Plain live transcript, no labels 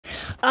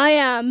I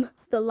am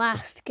the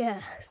last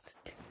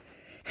guest.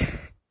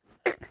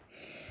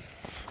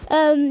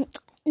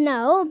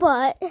 No,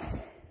 but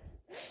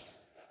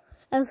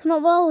that's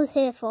not what I was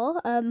here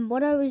for.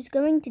 What I was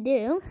going to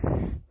do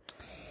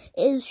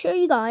is show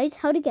you guys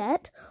how to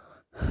get.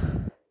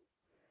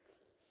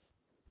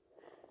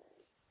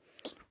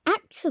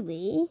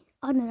 Actually,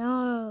 I don't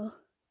know.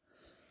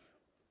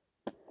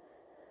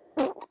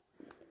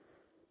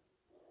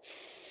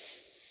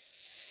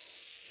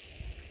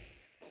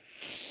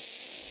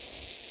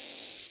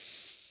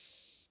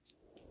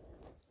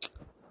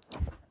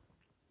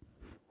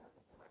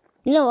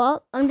 You know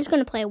what? I'm just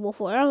going to play Wolf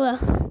Forever.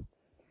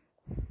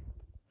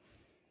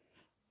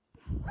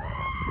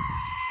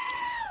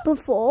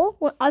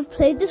 I've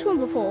played this one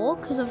before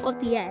because I've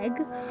got the egg.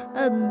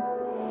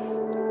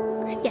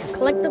 Yeah,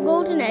 collect the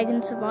golden egg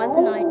and survive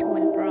the night to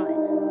win a prize.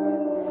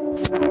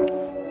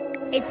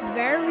 It's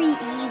very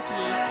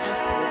easy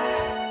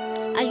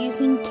as you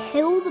can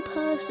kill the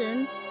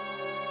person.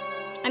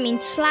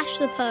 Slash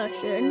the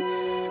person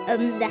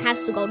that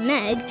has the golden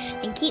egg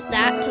and keep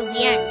that till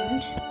the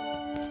end.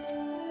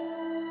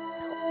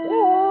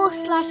 Or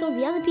slash all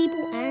the other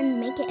people and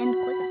make it end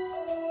quicker.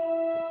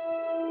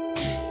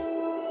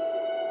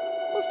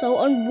 Also,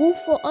 on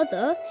Wolf or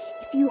Other,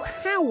 if you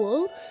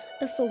howl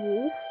as a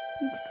wolf,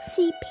 you can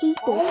see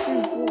people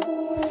through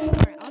walls.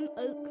 Alright, I'm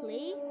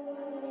Oakley,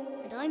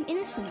 and I'm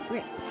innocent.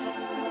 I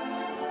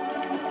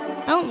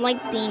don't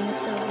like being a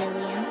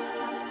civilian.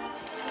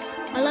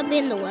 I love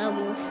being the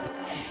werewolf.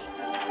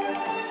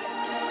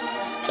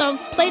 So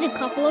I've played a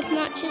couple of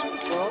matches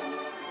before.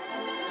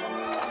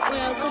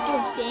 Well, a couple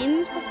of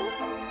games before.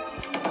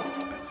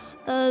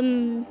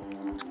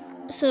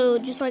 So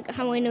just like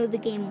how I know the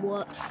game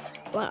works,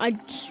 like I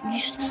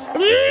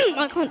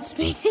can't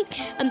speak.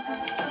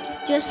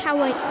 Just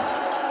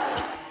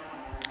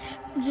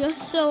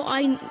so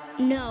I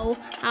know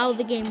how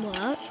the game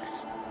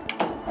works.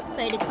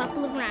 Played a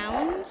couple of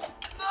rounds,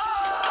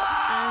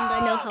 and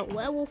I know how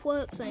werewolf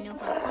works. I know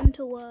how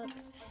hunter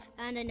works,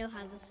 and I know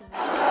how the sun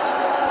works.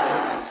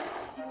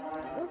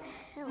 What the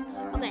hell?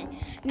 Okay,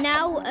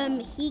 now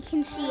he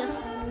can see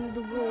us through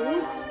the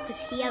walls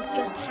because he has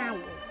just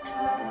howled.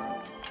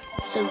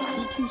 So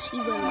he can see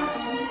where we are.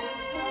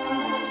 I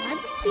have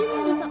a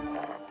feeling he's up.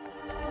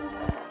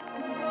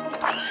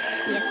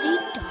 Yes, he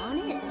darn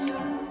is.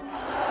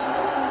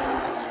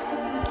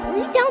 Or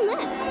is he down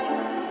there?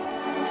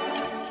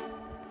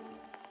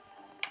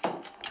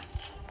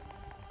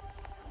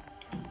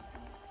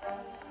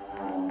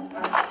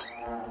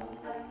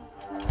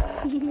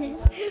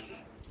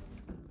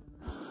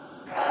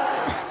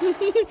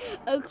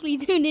 Oakley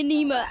doing an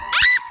emo. Ah!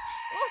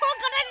 Oh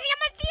god, I see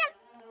him!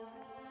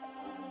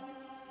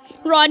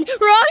 Run!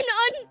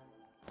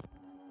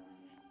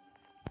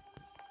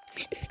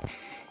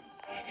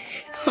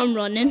 I'm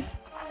running.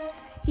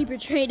 He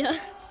betrayed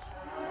us.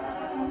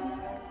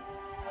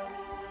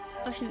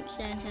 I shouldn't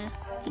stand here.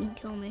 He can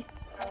kill me.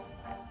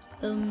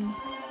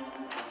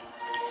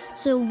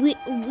 So we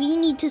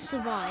need to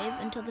survive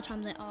until the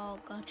time that, oh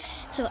god.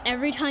 So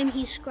every time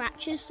he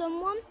scratches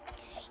someone,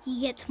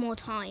 he gets more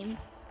time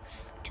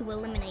to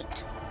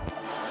eliminate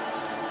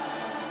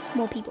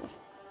more people.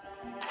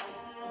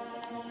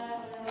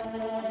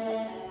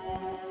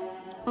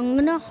 I'm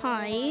gonna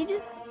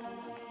hide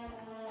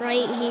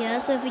right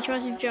here, so if he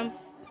tries to jump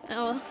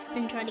off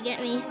and try to get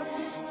me,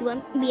 he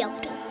won't be able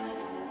to.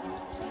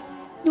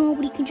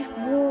 Nobody can just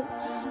walk,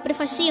 but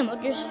if I see him,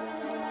 I'll just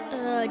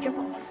jump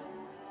off.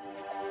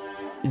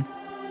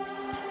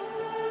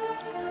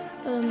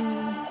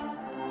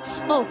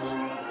 Oh,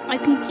 I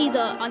can hear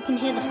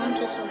the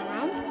hunter still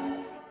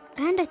around,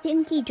 and I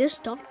think he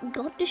just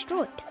got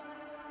destroyed.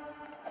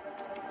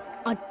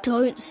 I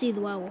don't see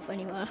the werewolf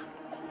anywhere.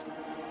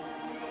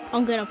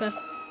 I'll get up here.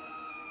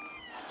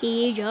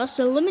 He just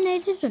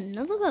eliminated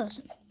another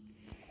person.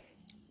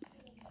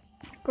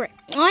 Great.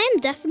 I am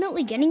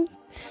definitely going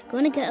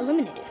to get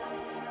eliminated.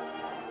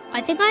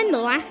 I think I'm the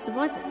last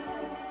survivor.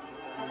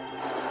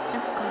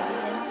 That's gotta be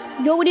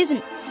him. No, it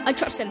isn't. I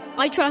trust him.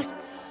 I trust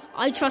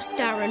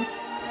Darren.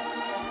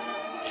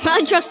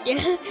 I trust you.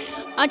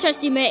 I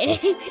trust you, mate.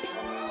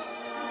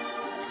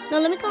 No,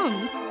 let me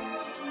come.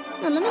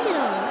 No, let me get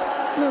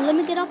up. No, let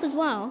me get up as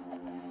well.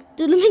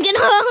 Dude, let me get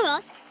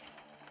up.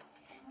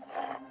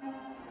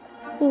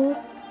 Oh,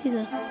 he's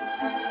there. How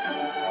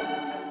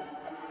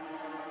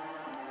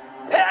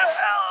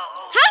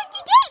did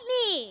you get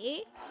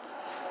me?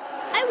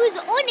 I was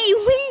on a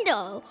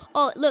window.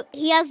 Oh, look,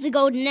 he has the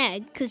golden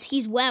egg because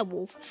he's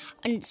werewolf.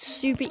 And it's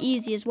super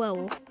easy as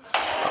werewolf.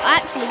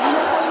 Actually, you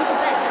know how he's a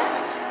bear?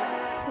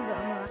 This is what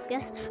I'm going to ask,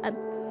 guess.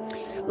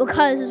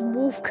 Because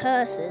wolf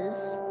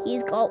curses,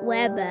 he's got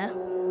werebear.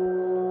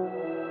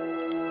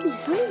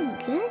 How did you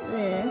get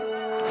there?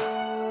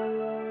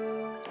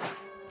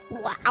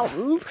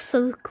 Wow,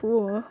 so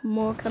cool.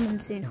 More coming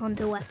soon.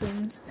 Hunter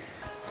weapons.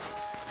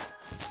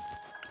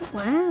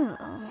 Wow,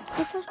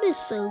 this is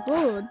so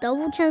cool.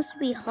 Double chance to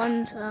be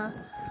hunter.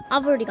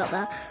 I've already got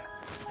that.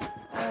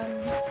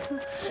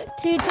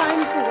 2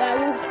 times for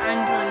werewolf and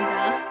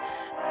hunter.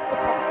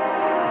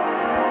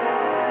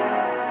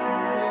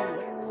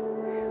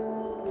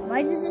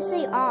 Why does it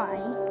say I?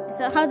 Is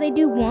that how they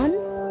do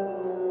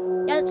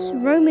 1? That's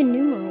Roman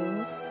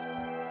numerals.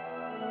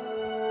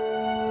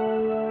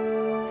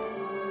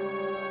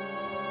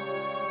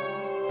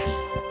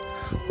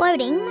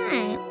 Loading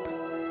map.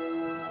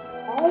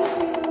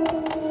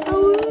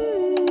 Oh.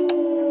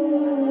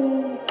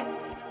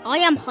 I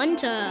am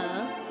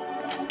Hunter.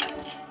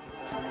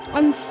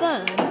 I'm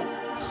third.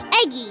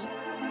 Eggy.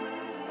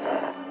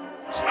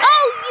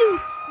 Oh, you!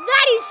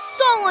 That is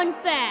so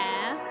unfair.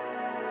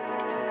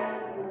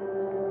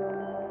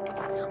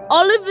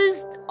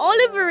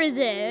 Oliver is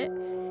it?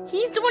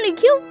 He's the one who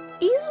killed.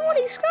 He's the one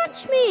who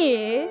scratched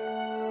me.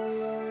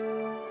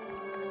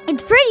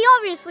 It's pretty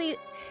obviously.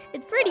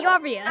 It's pretty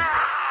obvious.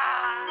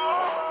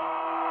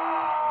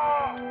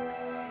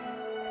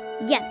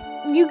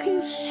 Yeah, you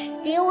can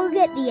still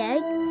get the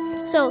egg.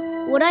 So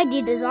what I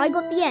did is I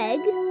got the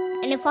egg,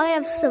 and if I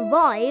have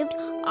survived,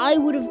 I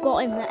would have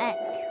gotten the egg.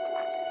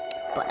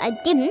 But I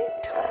didn't.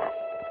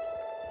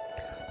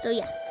 So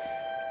yeah.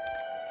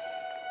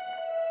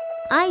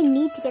 I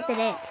need to get that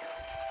egg.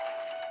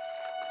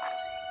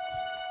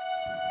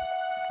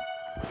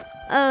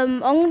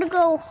 I'm gonna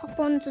go hop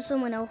onto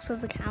someone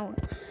else's account.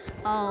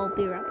 I'll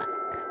be right back.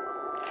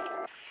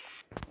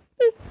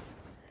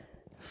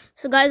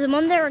 So guys, I'm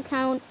on their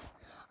account.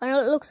 I know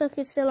it looks like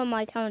it's still on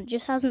my account. It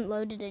just hasn't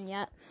loaded in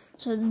yet.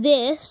 So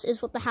this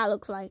is what the hat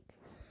looks like.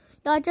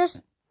 Yeah,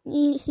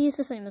 he's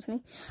the same as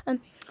me.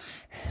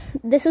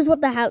 This is what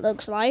the hat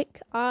looks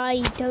like.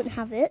 I don't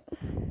have it.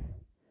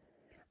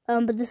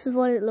 But this is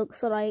what it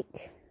looks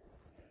like.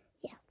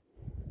 Yeah.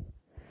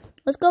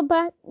 Let's go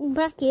back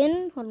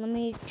in. Hold on, let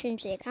me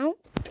change the account.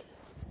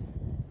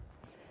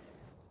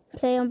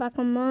 Okay, I'm back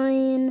on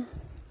mine.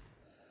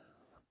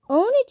 I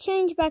want to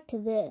change back to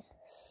this.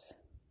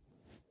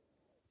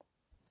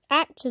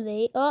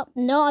 Actually, oh,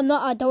 no, I'm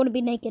not. I don't want to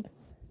be naked.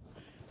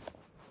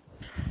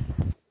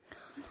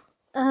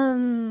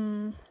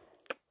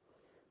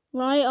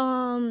 Right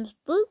arms,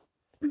 boop.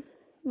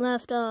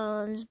 Left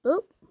arms,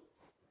 boop.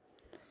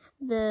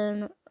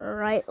 Then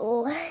right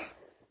leg,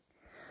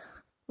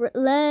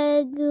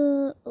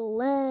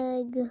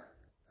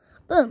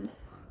 boom.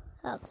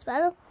 That looks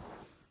better.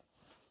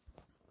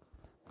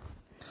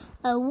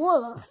 A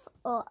wolf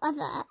or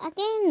other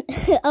again.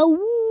 A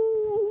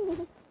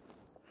woo.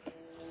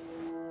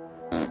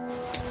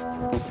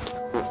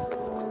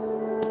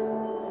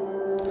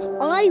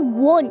 I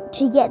want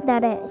to get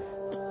that egg.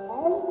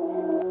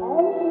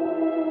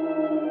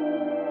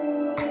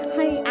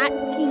 I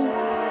actually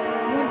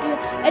want to,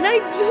 and I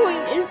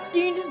joined as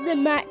soon as the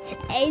match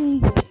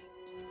ended.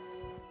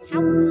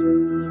 How lucky is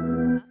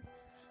that?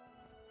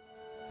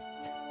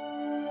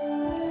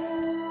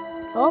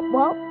 Oh,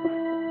 well.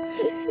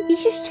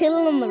 He's just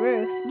chilling on the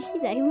roof. Did you see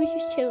that? He was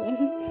just chilling.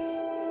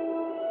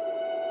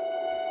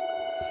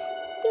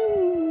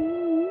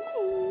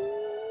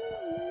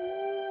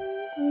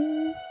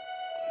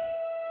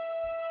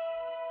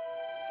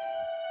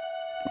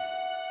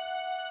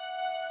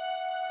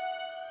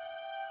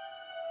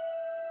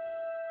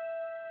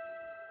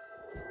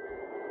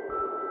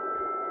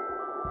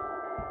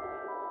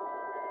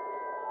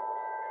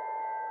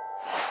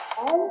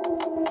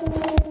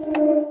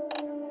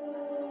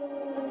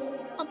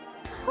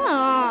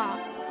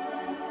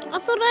 I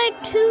thought I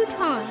had 2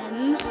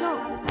 times, I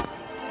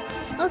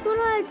thought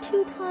I had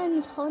 2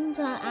 times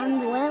Hunter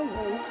and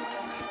Werewolf,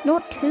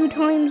 not 2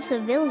 times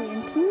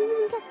Civilian. Can you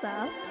even get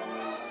that?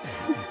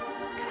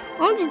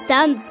 I'm just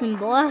dancing,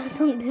 boy. I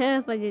don't care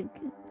if I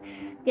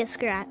get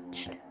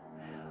scratched.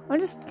 I'm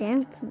just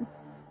dancing.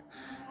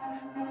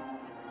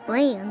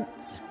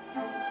 Dance.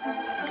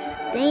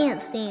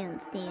 Dance,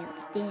 dance,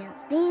 dance,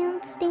 dance,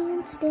 dance,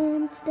 dance,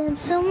 dance,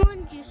 dance.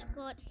 Someone just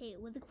got hit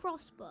with a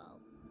crossbow.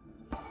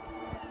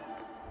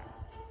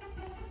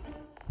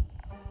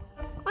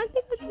 I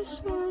think I just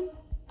saw him.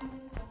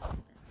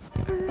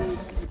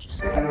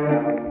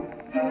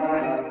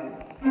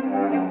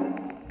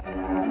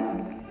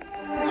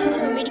 There's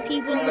so many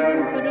people on the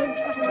roof. I don't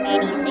trust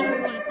any single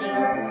one of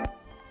these.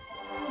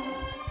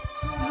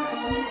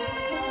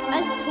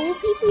 As tall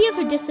people, you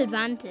have a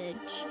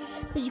disadvantage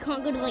because you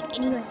can't go to like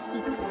anywhere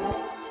secret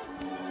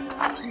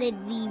that the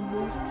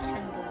wolf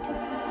can go to.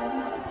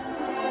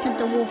 That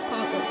the wolf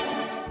can't go to.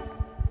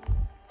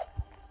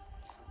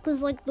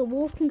 Because like the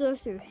wolf can go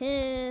through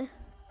here.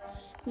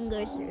 Can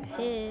go through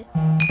here. If a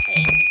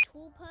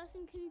tall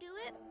person can do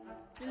it,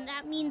 then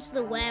that means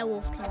the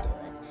werewolf can do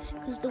it.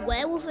 Because the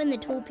werewolf and the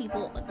tall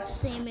people are the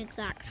same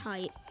exact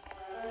height.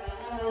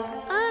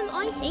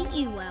 I hate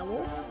you,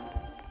 werewolf.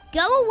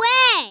 Go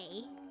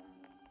away!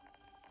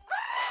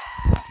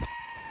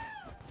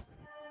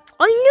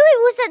 I knew it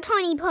was that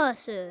tiny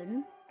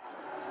person.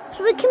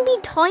 So it can be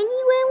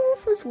tiny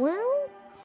werewolf as well?